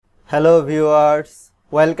Hello viewers,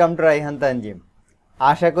 welcome to Raihan Tanzim.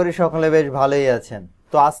 আশা করি সকলে বেশ ভালোই আছেন।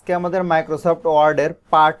 তো আজকে আমাদের মাইক্রোসফট ওয়ার্ডের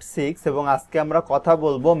পার্ট 6 এবং আজকে আমরা কথা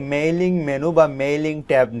বলবো মেইলিং মেনু বা মেইলিং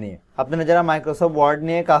ট্যাব নিয়ে। আপনারা যারা মাইক্রোসফট ওয়ার্ড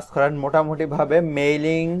নিয়ে কাজ করেন মোটামুটিভাবে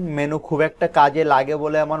মেইলিং মেনু খুব একটা কাজে লাগে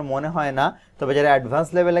বলে আমার মনে হয় না, তবে যারা অ্যাডভান্স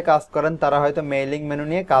লেভেলে কাজ করেন তারা হয়তো মেইলিং মেনু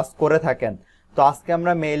নিয়ে কাজ করে থাকেন। তো আজকে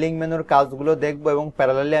আমরা মেইলিং মেনুর কাজগুলো দেখব এবং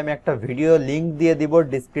প্যারালালি আমি একটা ভিডিও লিংক দিয়ে দিব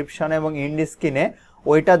ডিসক্রিপশনে এবং ইন্ড স্ক্রিনে।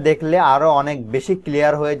 ওইটা দেখলে আরো অনেক বেশি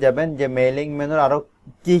ক্লিয়ার হয়ে যাবেন যে মেইলিং মেনুর আরো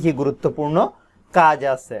কি কি গুরুত্বপূর্ণ কাজ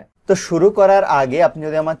আছে। তো শুরু করার আগে আপনি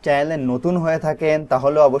যদি আমার চ্যানেলে নতুন হয়ে থাকেন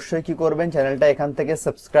তাহলে অবশ্যই কি করবেন, চ্যানেলটা এখান থেকে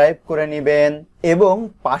সাবস্ক্রাইব করে নেবেন এবং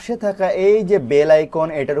পাশে থাকা এই যে বেল আইকন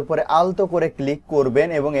এটার উপরে আলতো করে ক্লিক করবেন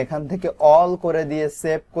এবং এখান থেকে অল করে দিয়ে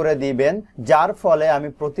সেভ করে দিবেন, যার ফলে আমি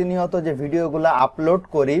প্রতিনিয়ত যে ভিডিওগুলো আপলোড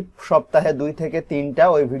করি সপ্তাহে 2 থেকে 3টা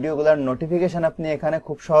ওই ভিডিওগুলোর নোটিফিকেশন আপনি এখানে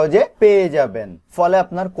খুব সহজে পেয়ে যাবেন, ফলে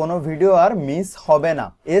আপনার কোনো ভিডিও আর মিস হবে না।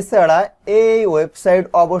 এছাড়া এই ওয়েবসাইট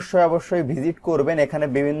অবশ্যই ভিজিট করবেন, এখানে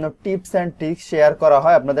বিভিন্ন টিপস এন্ড ট্রিক্স শেয়ার করা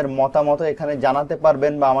হয়, আপনাদের মতামত এখানে জানাতে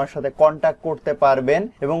পারবেন বা আমার সাথে কন্ট্যাক্ট করতে পারবেন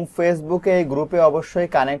এবং ফেসবুকে এই গ্রুপে অবশ্যই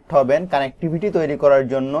কানেক্ট হবেন। কানেক্টিভিটি তৈরি করার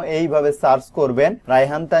জন্য এইভাবে সার্চ করবেন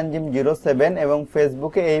রায়হান তানজিম 07 এবং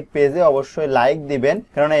ফেসবুকে এই পেজে অবশ্যই লাইক দিবেন,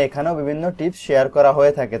 কারণ এখানেও বিভিন্ন টিপস শেয়ার করা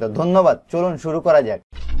হয়ে থাকে। তো ধন্যবাদ, চলুন শুরু করা যাক।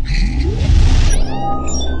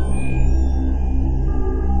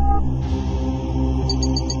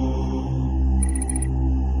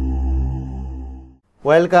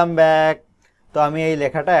 Welcome back. তো আমি এই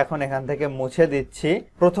লেখাটা এখন এখান থেকে মুছে দিচ্ছি।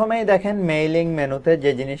 প্রথমেই দেখেন মেইলিং মেনুতে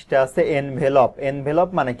যে জিনিসটা আছে এনভেলপ। এনভেলপ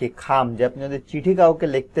মানে কি? খাম। যে আপনি যদি চিঠি কাউকে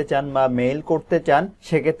লিখতে চান বা মেইল করতে চান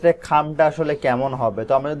সেক্ষেত্রে খামটা আসলে কেমন হবে।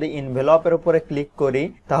 তো আমরা যদি এনভেলপের উপরে ক্লিক করি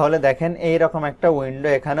তাহলে দেখেন এইরকম একটা উইন্ডো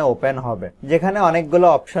এখানে ওপেন হবে, যেখানে অনেকগুলো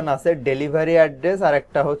অপশন আছে, ডেলিভারি অ্যাড্রেস আর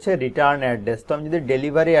একটা হচ্ছে রিটার্ন অ্যাড্রেস। তো আমি যদি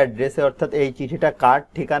ডেলিভারি অ্যাড্রেসে অর্থাৎ এই চিঠিটা কার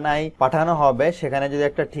ঠিকানায় পাঠানো হবে সেখানে যদি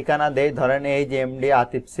একটা ঠিকানা দেই, ধরেন এই যে এমডি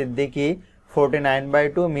আতিফ সিদ্দিকী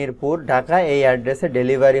 49/2 মিরপুর ঢাকা, এই অ্যাড্রেসে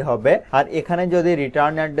ডেলিভারি হবে। আর এখানে যদি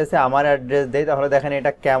রিটার্ন অ্যাড্রেসে আমার অ্যাড্রেস দেই তাহলে দেখেন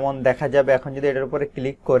এটা কেমন দেখা যাবে। এখন যদি এটার উপরে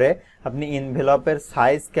ক্লিক করে আপনি এনভেলপের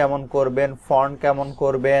সাইজ কেমন করবেন, ফন্ট কেমন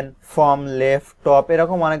করবেন, ফর্ম লেফট টপ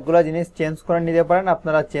এরকম অনেকগুলো জিনিস চেঞ্জ করে নিতে পারেন,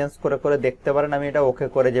 আপনারা চেঞ্জ করে করে দেখতে পারেন। আমি এটা ওকে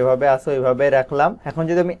করে যেভাবে আছে ওইভাবে রাখলাম। এখন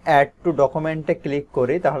যদি আমি অ্যাড টু ডকুমেন্টে ক্লিক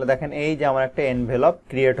করি তাহলে দেখেন এই যে আমার একটা এনভেলপ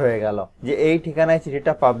ক্রিয়েট হয়ে গেল, যে এই ঠিকানায়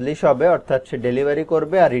চিঠিটা পাবলিশ হবে অর্থাৎ সে ডেলিভারি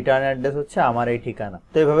করবে আর রিটার্ন অ্যাড্রেস হচ্ছে আমার এই ঠিকানা।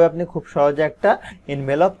 তো এইভাবে আপনি খুব সহজে একটা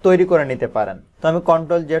এনভেলপ তৈরি করে নিতে পারেন। তো আমি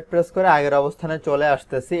কন্ট্রোল জেড প্রেস করে আগের অবস্থানে চলে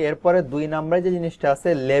আসতেছি। এরপরে 2 নম্বরে যে জিনিসটা আছে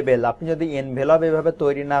লেবেল। আপনি যদি এনভেলপ এভাবে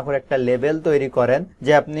তৈরি না করে একটা লেবেল তৈরি করেন,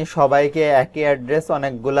 যে আপনি সবাইকে একই অ্যাড্রেস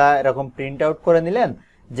অনেকগুলা এরকম প্রিন্ট আউট করে নিলেন,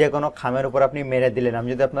 যে কোনো খামের উপর আপনি মেরে দিলেন। আমি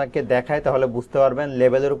যদি আপনাকে দেখাই তাহলে বুঝতে পারবেন।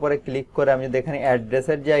 লেবেলের উপরে ক্লিক করে আমি যদি এখানে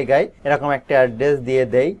অ্যাড্রেসের জায়গায় এরকম একটা অ্যাড্রেস দিয়ে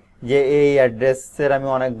দেই, যে এই অ্যাড্রেসের আমি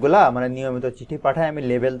অনেকগুলা মানে নিয়মিত চিঠি পাঠাই, আমি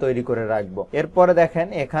লেবেল তৈরি করে রাখবো। এরপরে দেখেন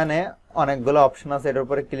এখানে অনেকগুলো অপশন আছে, এটার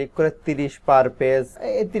উপরে ক্লিক করে 30 পার পেজ,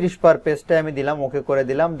 এই 30 পার পেজটা আমি দিলাম, ওকে করে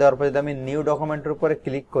দিলাম। দেওয়ার পরে যদি আমি নিউ ডকুমেন্টের উপরে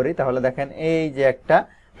ক্লিক করি তাহলে দেখেন এই যে একটা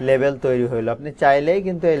লেবেল তৈরি হইলো। আপনি চাইলেই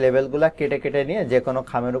কিন্তু এই লেবেলগুলা কেটে কেটে নিয়ে যে কোনো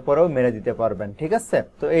খামের উপরেও মেরে দিতে পারবেন, ঠিক আছে?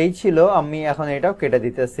 তো এই ছিল, আমি এখন এটাও কেটে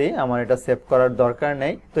দিতেছি, আমার এটা সেভ করার দরকার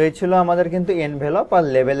নেই। তো এই ছিল আমাদের কিন্তু এনভেলপ আর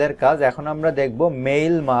লেবেলের কাজ। এখন আমরা দেখবো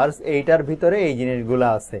মেইল মার্জ, এইটার ভিতরে এই জিনিসগুলো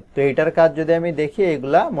আছে। তো এইটার কাজ যদি আমি দেখি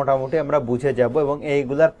এইগুলা মোটামুটি আমরা বুঝে যাব এবং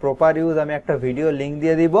এইগুলার প্রপার ইউজ আমি একটা ভিডিও লিংক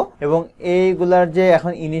দিয়ে দিব এবং এইগুলার যে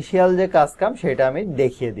এখন ইনিশিয়াল যে কাজ কাম সেটা আমি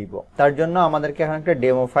দেখিয়ে দিব। তার জন্য আমাদেরকে এখন একটা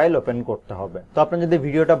ডেমো ফাইল ওপেন করতে হবে। তো আপনি যদি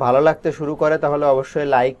ভিডিওটা ভালো লাগতে শুরু করে তাহলে অবশ্যই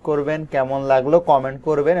লাইক করবেন, কেমন লাগলো কমেন্ট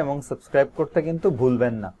করবেন এবং সাবস্ক্রাইব করতে কিন্তু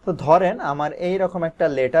ভুলবেন না। তো ধরেন আমার এই রকম একটা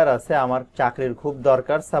লেটার আছে, আমার চাকরির খুব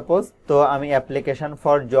দরকার সাপোজ, তো আমি অ্যাপ্লিকেশন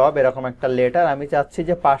ফর জব এরকম একটা লেটার, আমি চাচ্ছি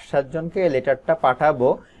যে 5-7 জনকে এই লেটারটা পাঠাবো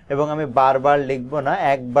এবং আমি বারবার লিখবো না,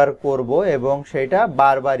 একবার করব এবং সেটা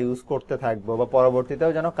বারবার ইউজ করতে থাকবো বা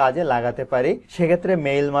পরবর্তীতেও যেন কাজে লাগাতে পারি, সেক্ষেত্রে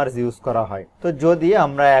মেইল মার্জ ইউজ করা হয়। তো যদি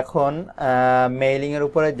আমরা এখন মেইলিং এর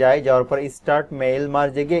উপরে যাই, যাওয়ার পর স্টার্ট মেইল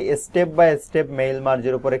মার্জে গিয়ে স্টেপ বাই স্টেপ মেইল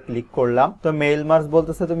মার্জের উপরে ক্লিক করলাম। তো মেইল মার্জ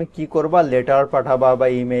বলতেছে তুমি কি করবা, লেটার পাঠাবা বা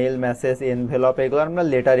ইমেইল মেসেজ এনভেলপ এগুলো আমরা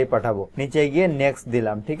লেটারই পাঠাবো। নিচে গিয়ে নেক্সট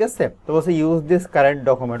দিলাম, ঠিক আছে? তো বলছে ইউজ দিস কারেন্ট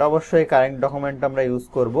ডকুমেন্ট, অবশ্যই কারেন্ট ডকুমেন্ট আমরা ইউজ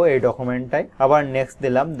করব এই ডকুমেন্টটাই। আবার নেক্সট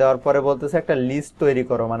দিলাম, দেওয়ার পরে বলতেছে একটা লিস্ট তৈরি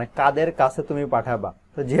করো, মানে কাদের কাছে তুমি পাঠাবা।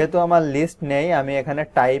 তো যেহেতু আমার লিস্ট নেই আমি এখানে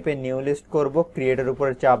টাইপে নিউ লিস্ট করব, ক্রিয়েটের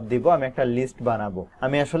উপরে চাপ দিব, আমি একটা লিস্ট বানাবো।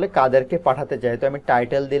 আমি আসলে কাদেরকে পাঠাতে চাই। তো আমি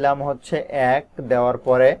টাইটেল দিলাম হচ্ছে 1, দেওয়ার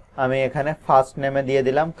পরে আমি এখানে ফার্স্ট নেমে দিয়ে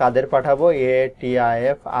দিলাম কাদের পাঠাবো,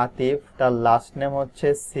 ATIF আতিফ, তার লাস্ট নেম হচ্ছে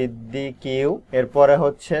সিদ্দিকিউ, এরপরে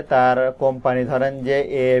হচ্ছে তার কোম্পানি ধরেন যে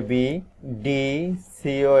ABDC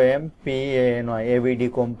COMPANY ABD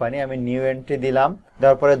কোম্পানি, আমি নিউ এন্ট্রি দিলাম।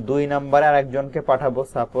 দেওয়ার পরে 2 নম্বরে আরেকজনকে পাঠাবো,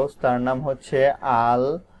 সাপোজ তার নাম হচ্ছে আল,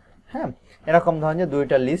 হ্যাঁ, এরকম ধরনের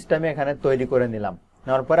 2টা লিস্ট আমি এখানে তৈরি করে নিলাম।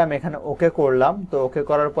 নেওয়ার পরে আমি এখানে ওকে করলাম। তো ওকে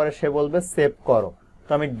করার পরে সে বলবে সেভ করো। তো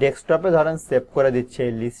আমি ডেস্কটপে ধরেন সেভ করে দিচ্ছি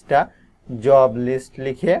এই লিস্টটা, জব লিস্ট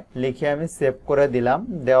লিখে আমি সেভ করে দিলাম।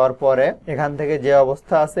 দেওয়ার পরে এখান থেকে যে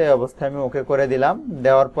অবস্থা আছে এই অবস্থায় আমি ওকে করে দিলাম।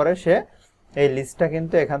 দেওয়ার পরে সে এই লিস্টটা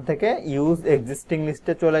কিন্তু এখান থেকে ইউজ এক্সিস্টিং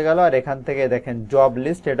লিস্টে চলে গেল, আর এখান থেকে দেখেন জব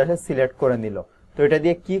লিস্ট এটা সে সিলেক্ট করে নিল। তো এটা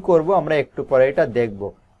দিয়ে কি করব আমরা একটু পরে এটা দেখব।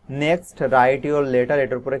 নেক্সট রাইট ইউর লেটার,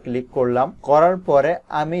 এটার উপরে ক্লিক করলাম। করার পরে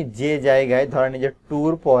আমি যে জায়গায় ধরেন যে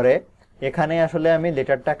ট্যুর পরে এখানে আসলে আমি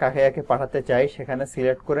লেটারটা কাকে কাকে পাঠাতে চাই সেখানে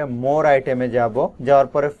সিলেক্ট করে মোর আইটেমে যাব। যাওয়ার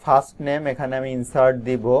পরে ফার্স্ট নেম এখানে আমি ইনসার্ট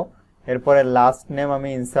দিব, এরপরে লাস্ট নেম আমি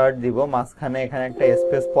ইনসার্ট দিব, মাঝখানে এখানে একটা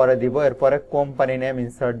স্পেস পরে দিব, এরপরে কোম্পানি নেম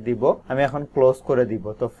ইনসার্ট দিব। আমি এখন ক্লোজ করে দিব।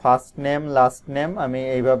 তো ফার্স্ট নেম লাস্ট নেম আমি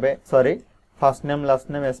এইভাবে, first name last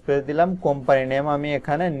name space দিলাম, কোম্পানি নেম আমি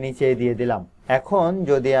এখানে নিচেই দিয়ে দিলাম। এখন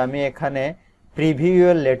যদি আমি এখানে প্রিভিউ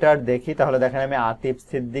লেটার দেখি তাহলে দেখেন আমি আতিফ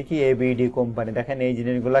সিদ্দিকী ABD কোম্পানি, দেখেন এই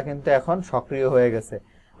জিনিসগুলা কিন্তু এখন সক্রিয় হয়ে গেছে।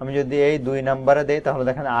 আমি যদি এই 2 নম্বরে দেই তাহলে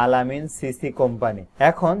দেখেন আল আমিন CC কোম্পানি।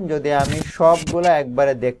 এখন যদি আমি সবগুলা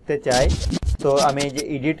একবারে দেখতে চাই তো আমি এই যে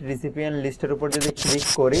এডিট রিসিপিয়েন্ট লিস্টের উপর যদি ক্লিক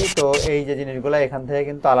করি তো এই যে জিনিসগুলো এখান থেকে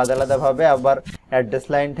কিন্তু আলাদা আলাদা ভাবে আবার অ্যাড্রেস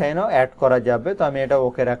লাইন টাইনও অ্যাড করা যাবে। তো আমি এটা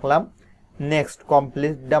ওকে রাখলাম। নেক্সট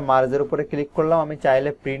কমপ্লিট দ্য মার্জের উপরে ক্লিক করলাম। আমি চাইলে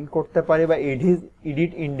প্রিন্ট করতে পারি বা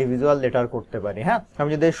এডিট ইন্ডিভিজুয়াল লেটার করতে পারি। হ্যাঁ, আমি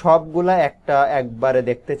যদি সবগুলা একবারে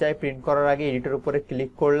দেখতে চাই প্রিন্ট করার আগে এডিটের উপরে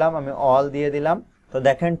ক্লিক করলাম, আমি অল দিয়ে দিলাম। তো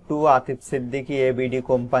দেখেন two Atif Siddiqui ABD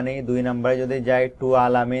company, 2 নম্বরে যদি যাই টু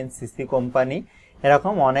আল আমিন CC কোম্পানি,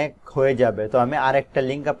 এরকম অনেক হয়ে যাবে। তো আমি আরেকটা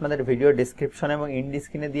লিঙ্ক আপনাদের ভিডিও ডিসক্রিপশন এবং ইন্ড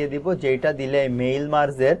স্ক্রিনে দিয়ে দিব, যেটা দিলে মেইল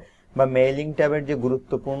মার্জের বা মেইলিং ট্যাবের যে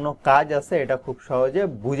গুরুত্বপূর্ণ কাজ আছে এটা খুব সহজে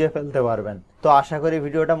বুঝে ফেলতে পারবেন। তো আশা করি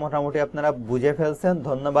ভিডিওটা মোটামুটি আপনারা বুঝে ফেলছেন।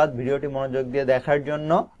 ধন্যবাদ ভিডিওটি মনোযোগ দিয়ে দেখার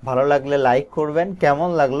জন্য। ভালো লাগলে লাইক করবেন, কেমন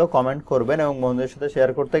লাগলো কমেন্ট করবেন এবং বন্ধুদের সাথে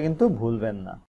শেয়ার করতে কিন্তু ভুলবেন না।